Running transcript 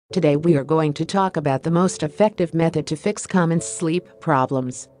Today we are going to talk about the most effective method to fix common sleep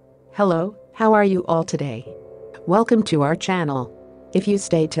problems. Hello, how are you all today? Welcome to our channel. If you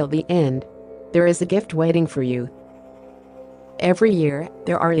stay till the end, there is a gift waiting for you. Every year,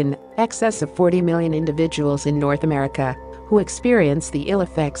 there are in excess of 40 million individuals in North America who experience the ill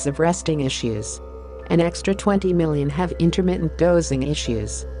effects of resting issues. An extra 20 million have intermittent dozing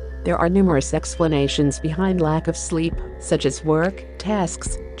issues. There are numerous explanations behind lack of sleep, such as work,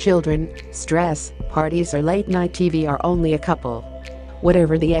 tasks, children, stress, parties, or late-night TV are only a couple.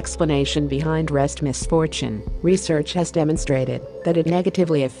 Whatever the explanation behind rest misfortune, research has demonstrated that it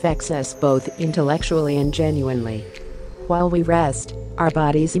negatively affects us both intellectually and genuinely. While we rest, our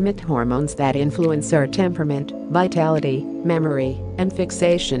bodies emit hormones that influence our temperament, vitality, memory, and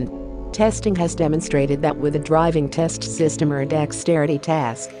fixation. Testing has demonstrated that with a driving test system or a dexterity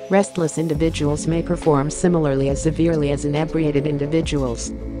task, restless individuals may perform similarly as severely as inebriated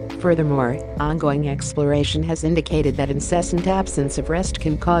individuals. Furthermore, ongoing exploration has indicated that incessant absence of rest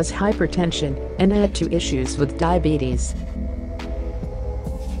can cause hypertension and add to issues with diabetes.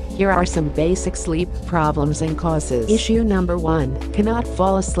 Here are some basic sleep problems and causes. Issue number 1. Cannot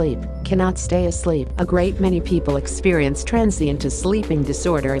fall asleep, cannot stay asleep. A great many people experience transient sleeping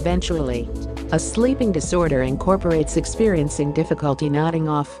disorder eventually. A sleeping disorder incorporates experiencing difficulty nodding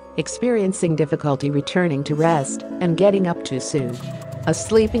off, experiencing difficulty returning to rest, and getting up too soon. A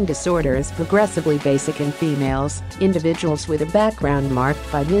sleeping disorder is progressively basic in females, individuals with a background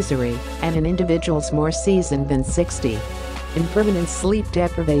marked by misery, and in individuals more seasoned than 60. Impermanent sleep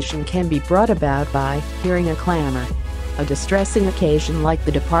deprivation can be brought about by hearing a clamor, a distressing occasion like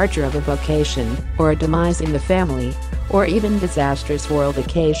the departure of a vocation, or a demise in the family, or even disastrous world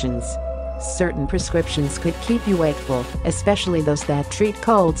occasions. Certain prescriptions could keep you wakeful, especially those that treat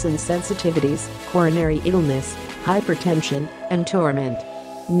colds and sensitivities, coronary illness, hypertension, and torment.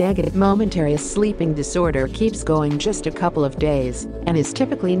 Negative momentary sleeping disorder keeps going just a couple of days and is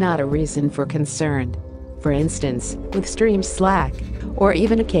typically not a reason for concern. For instance, with stream slack, or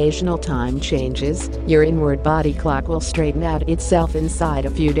even occasional time changes, your inward body clock will straighten out itself inside a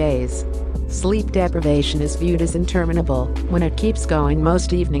few days. Sleep deprivation is viewed as interminable when it keeps going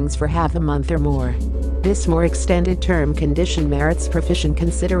most evenings for half a month or more. This more extended term condition merits proficient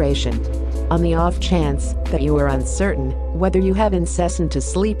consideration. On the off chance that you are uncertain whether you have incessant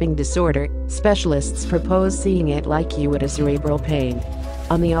sleeping disorder, specialists propose seeing it like you would a cerebral pain.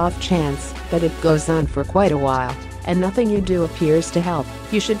 On the off chance that it goes on for quite a while and nothing you do appears to help,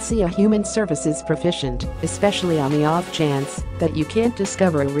 you should see a human services proficient, especially on the off chance that you can't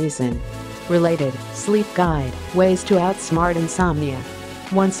discover a reason. Related, sleep guide, ways to outsmart insomnia.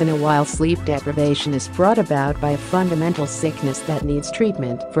 Once in a while, sleep deprivation is brought about by a fundamental sickness that needs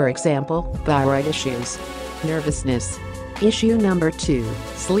treatment, for example, thyroid issues, nervousness. Issue number 2.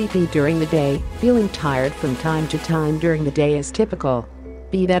 Sleepy during the day, feeling tired from time to time during the day is typical.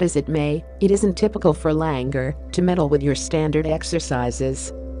 Be that as it may, it isn't typical for languor to meddle with your standard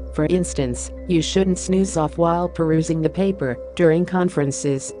exercises. For instance, you shouldn't snooze off while perusing the paper, during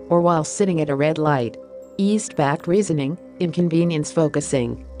conferences, or while sitting at a red light. East-backed reasoning, inconvenience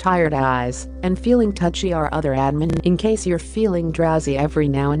focusing, tired eyes, and feeling touchy are other admin. In case you're feeling drowsy every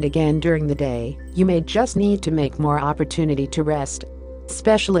now and again during the day, you may just need to make more opportunity to rest.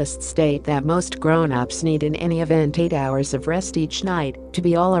 Specialists state that most grown-ups need in any event 8 hours of rest each night to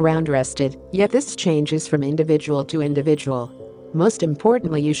be all-around rested, yet this changes from individual to individual. Most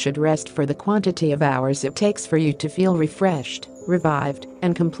importantly, you should rest for the quantity of hours it takes for you to feel refreshed, revived,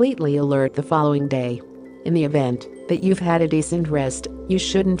 and completely alert the following day. In the event that you've had a decent rest, you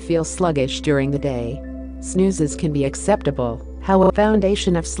shouldn't feel sluggish during the day. Snoozes can be acceptable, however, a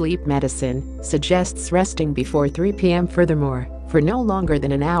foundation of sleep medicine suggests resting before 3 p.m. furthermore, for no longer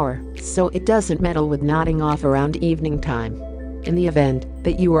than an hour, so it doesn't meddle with nodding off around evening time. In the event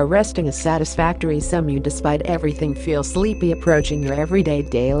that you are resting a satisfactory sum, you despite everything feel sleepy approaching your everyday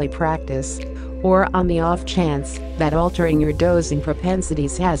daily practice, or on the off chance that altering your dozing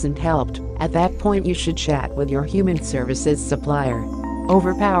propensities hasn't helped, at that point you should chat with your human services supplier.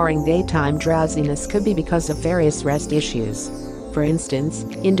 Overpowering daytime drowsiness could be because of various rest issues. For instance,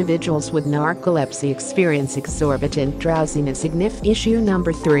 individuals with narcolepsy experience exorbitant drowsiness. Issue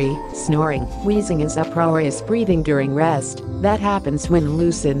number 3. Snoring. Wheezing is uproarious breathing during rest that happens when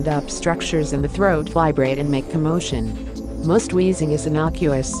loosened up structures in the throat vibrate and make commotion. Most wheezing is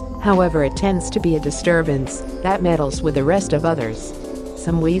innocuous, however it tends to be a disturbance that meddles with the rest of others.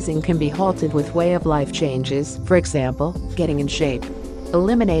 Some wheezing can be halted with way-of-life changes, for example, getting in shape,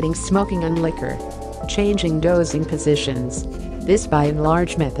 eliminating smoking and liquor, changing dozing positions. This by and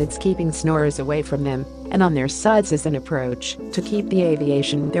large methods keeping snorers away from them. and on their sides as an approach to keep the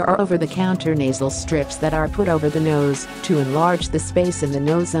aviation. There are over-the-counter nasal strips that are put over the nose to enlarge the space in the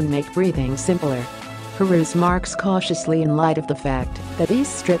nose and make breathing simpler. Peruse marks cautiously in light of the fact that these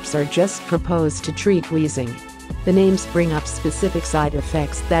strips are just proposed to treat wheezing. The names bring up specific side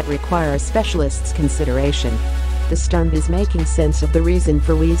effects that require a specialist's consideration. The stunt is making sense of the reason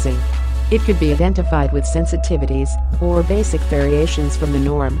for wheezing. It could be identified with sensitivities or basic variations from the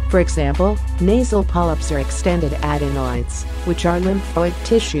norm. For example, nasal polyps are extended adenoids, which are lymphoid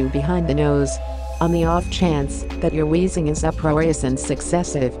tissue behind the nose. On the off chance that your wheezing is uproarious and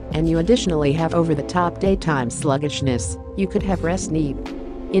successive, and you additionally have over-the-top daytime sluggishness, you could have rest neap.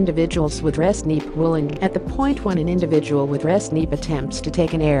 Individuals with rest neap will at the point when an individual with rest neap attempts to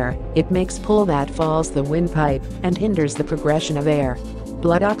take an air, it makes pull that falls the windpipe and hinders the progression of air.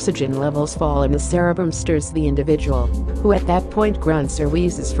 Blood oxygen levels fall and the cerebrum stirs the individual, who at that point grunts or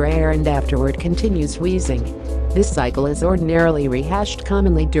wheezes for air and afterward continues wheezing. This cycle is ordinarily rehashed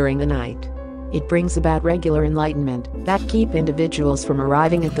commonly during the night. It brings about regular enlightenment that keep individuals from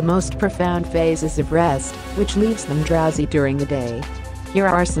arriving at the most profound phases of rest, which leaves them drowsy during the day. Here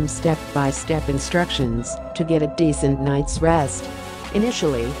are some step-by-step instructions to get a decent night's rest.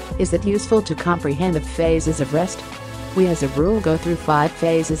 Initially, is it useful to comprehend the phases of rest? We as a rule go through 5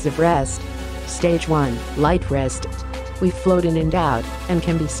 phases of rest. Stage 1, light rest. We float in and out and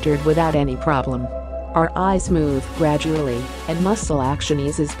can be stirred without any problem. Our eyes move gradually and muscle action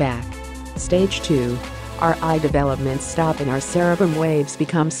eases back. Stage 2. Our eye developments stop and our cerebrum waves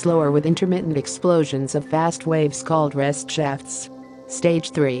become slower with intermittent explosions of fast waves called rest shafts.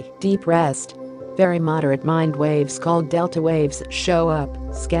 Stage 3. Deep rest. Very moderate mind waves called delta waves show up,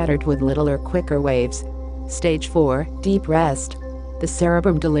 scattered with littler quicker waves. Stage 4. Deep rest. The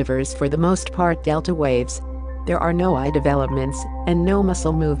cerebrum delivers for the most part delta waves. There are no eye developments and no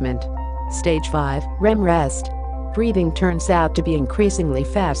muscle movement. Stage 5. REM rest. Breathing turns out to be increasingly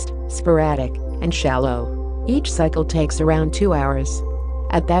fast, sporadic, and shallow. Each cycle takes around 2 hours.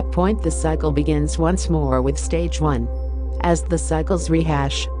 At that point the cycle begins once more with stage 1. As the cycles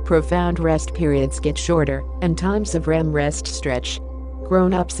rehash, profound rest periods get shorter and times of REM rest stretch.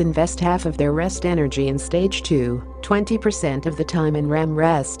 Grown-ups invest half of their rest energy in stage 2, 20% of the time in REM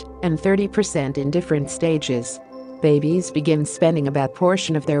rest, and 30% in different stages. Babies begin spending about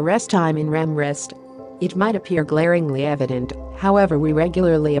portion of their rest time in REM rest. It might appear glaringly evident, however we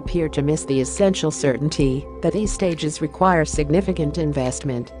regularly appear to miss the essential certainty that these stages require significant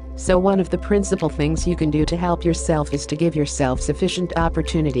investment. So one of the principal things you can do to help yourself is to give yourself sufficient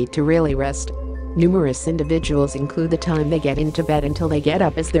opportunity to really rest. Numerous individuals include the time they get into bed until they get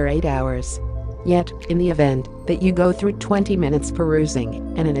up as their 8 hours. Yet, in the event that you go through 20 minutes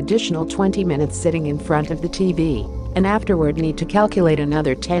perusing and an additional 20 minutes sitting in front of the TV, and afterward need to calculate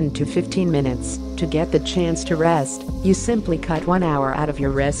another 10 to 15 minutes to get the chance to rest, you simply cut 1 hour out of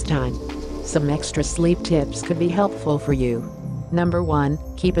your rest time. Some extra sleep tips could be helpful for you. Number 1.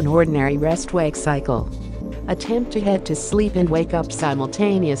 Keep an ordinary rest-wake cycle. Attempt to head to sleep and wake up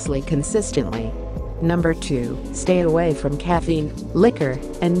simultaneously consistently. Number 2. Stay away from caffeine, liquor,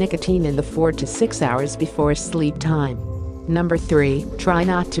 and nicotine in the 4 to 6 hours before sleep time. Number 3. Try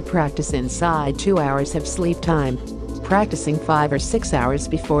not to practice inside 2 hours of sleep time. Practicing 5 or 6 hours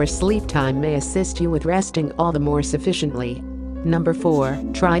before sleep time may assist you with resting all the more sufficiently. Number 4.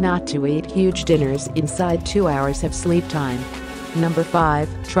 Try not to eat huge dinners inside 2 hours of sleep time. Number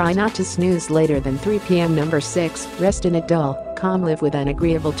 5. Try not to snooze later than 3 p.m. Number 6. Rest in a dull, calm live with an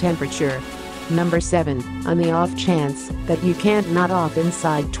agreeable temperature. Number 7. On the off chance that you can't nod off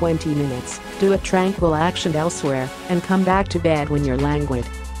inside 20 minutes, do a tranquil action elsewhere and come back to bed when you're languid.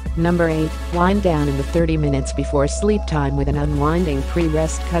 Number 8. Wind down in the 30 minutes before sleep time with an unwinding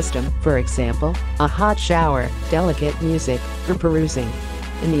pre-rest custom, for example, a hot shower, delicate music, or perusing.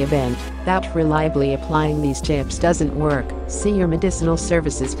 In the event that reliably applying these tips doesn't work, see your medicinal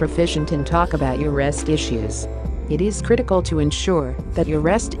services proficient and talk about your rest issues. It is critical to ensure that your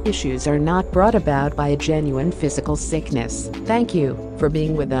rest issues are not brought about by a genuine physical sickness. Thank you for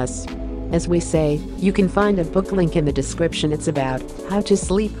being with us. As we say, you can find a book link in the description. It's about how to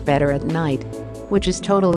sleep better at night, which is totally